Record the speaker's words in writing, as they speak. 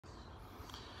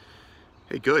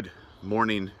Hey, good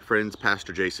morning, friends.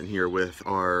 Pastor Jason here with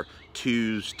our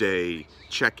Tuesday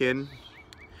check-in.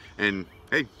 And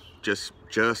hey, just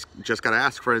gotta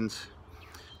ask, friends,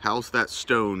 how's that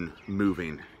stone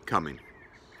moving coming?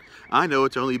 I know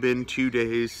it's only been 2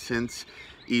 days since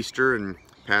Easter, and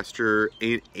Pastor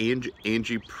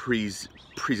Angie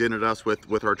presented us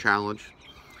with our challenge.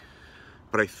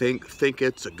 But I think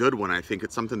it's a good one. I think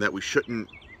it's something that we shouldn't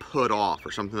put off,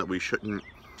 or something that we shouldn't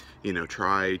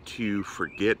try to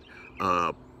forget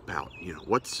about.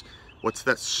 What's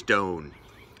that stone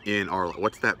in our life?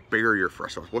 What's that barrier for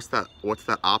us? What's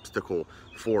that obstacle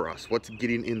for us? What's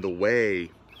getting in the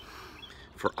way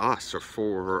for us, or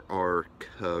for our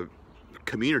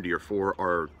community, or for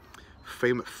our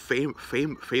family?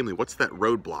 What's that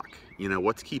roadblock?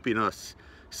 What's keeping us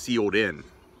sealed in?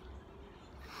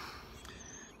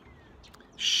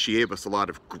 She gave us a lot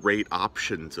of great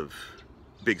options of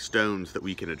big stones that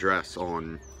we can address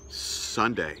on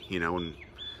Sunday, and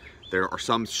there are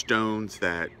some stones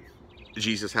that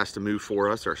Jesus has to move for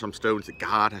us. There are some stones that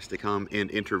God has to come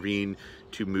and intervene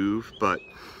to move, but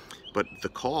the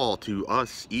call to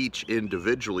us each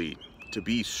individually to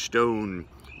be stone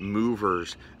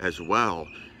movers as well.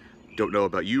 Don't know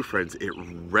about you, friends, it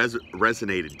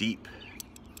resonated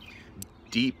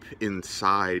deep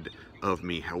inside of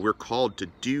me, how we're called to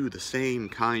do the same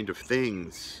kind of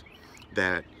things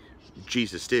that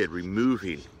Jesus did,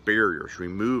 removing barriers,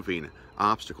 removing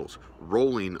obstacles,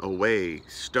 rolling away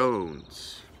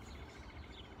stones.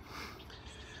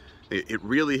 It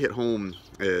really hit home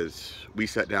as we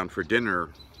sat down for dinner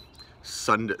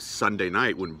Sunday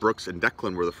night, when Brooks and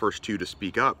Declan were the first two to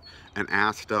speak up and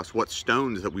asked us what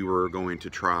stones that we were going to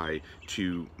try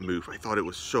to move. I thought it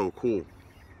was so cool.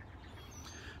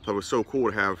 I thought it was so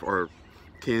cool to have our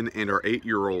 10 and our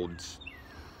 8-year-olds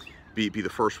be the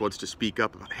first ones to speak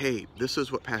up about, hey, this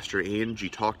is what Pastor Angie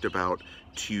talked about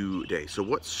today. So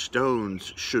what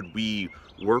stones should we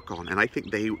work on? And I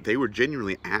think they were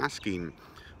genuinely asking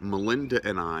Melinda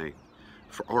and I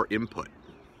for our input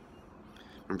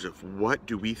in terms of what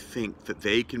do we think that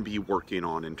they can be working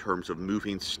on in terms of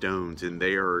moving stones in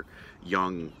their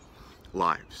young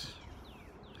lives.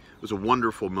 It was a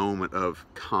wonderful moment of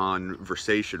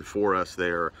conversation for us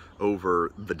there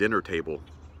over the dinner table.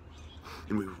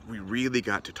 And we really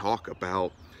got to talk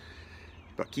about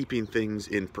keeping things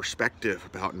in perspective,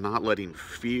 about not letting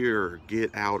fear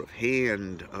get out of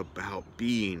hand, about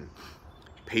being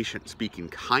patient, speaking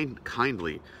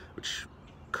kindly, which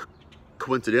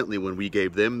coincidentally, when we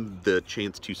gave them the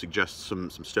chance to suggest some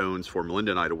stones for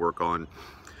Melinda and I to work on,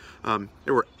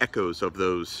 there were echoes of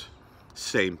those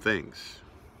same things.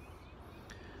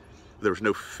 There was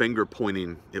no finger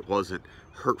pointing. It wasn't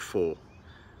hurtful.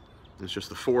 It's just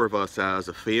the four of us as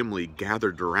a family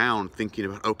gathered around thinking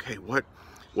about, okay, what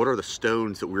are the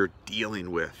stones that we're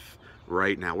dealing with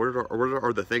right now? What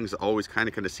are the things that always kind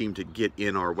of seem to get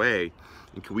in our way?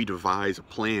 And can we devise a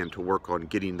plan to work on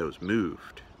getting those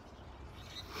moved?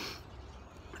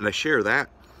 And I share that,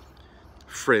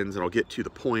 friends, and I'll get to the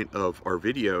point of our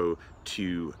video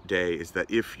today, is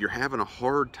that if you're having a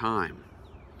hard time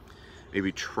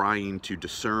maybe trying to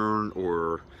discern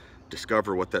or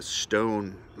discover what that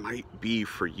stone might be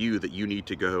for you that you need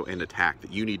to go and attack,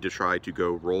 that you need to try to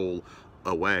go roll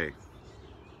away,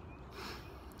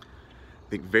 I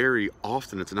think very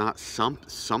often it's not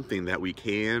something that we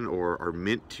can or are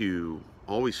meant to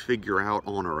always figure out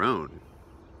on our own.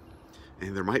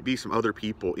 And there might be some other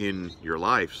people in your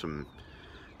life, some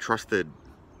trusted,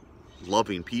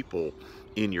 loving people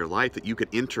in your life that you could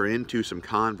enter into some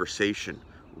conversation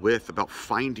with about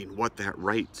finding what that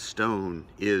right stone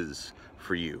is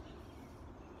for you.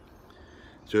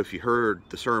 So if you heard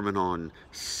the sermon on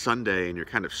Sunday and you're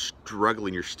kind of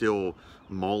struggling, you're still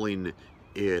mulling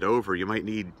it over, you might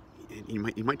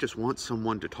just want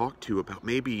someone to talk to about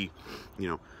maybe,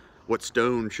 what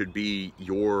stone should be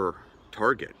your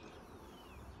target.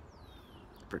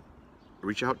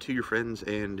 Reach out to your friends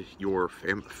and your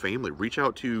family. Reach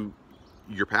out to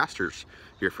your pastors,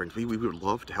 your friends. We would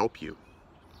love to help you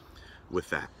with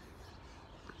that.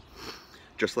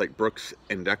 Just like Brooks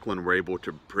and Declan were able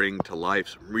to bring to life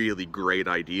some really great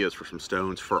ideas for some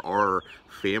stones for our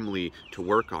family to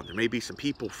work on. There may be some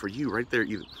people for you right there,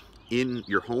 either in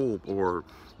your home or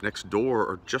next door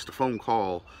or just a phone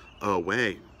call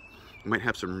away. You might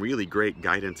have some really great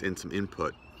guidance and some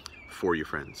input for you,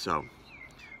 friends. So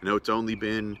I know it's only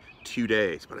been 2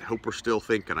 days, but I hope we're still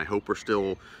thinking. I hope we're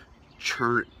still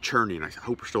churning. I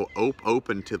hope we're still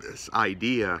open to this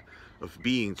idea of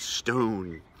being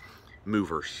stone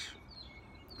movers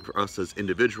for us as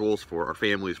individuals, for our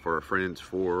families, for our friends,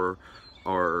 for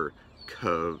our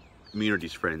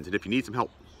community's friends. And if you need some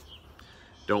help,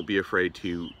 don't be afraid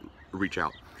to reach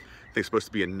out. I think it's supposed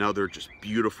to be another just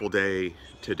beautiful day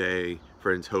today.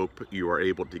 Friends, hope you are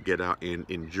able to get out and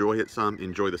enjoy it some,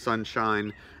 enjoy the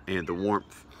sunshine and the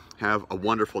warmth. Have a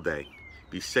wonderful day.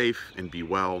 Be safe and be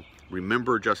well.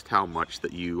 Remember just how much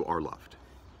that you are loved.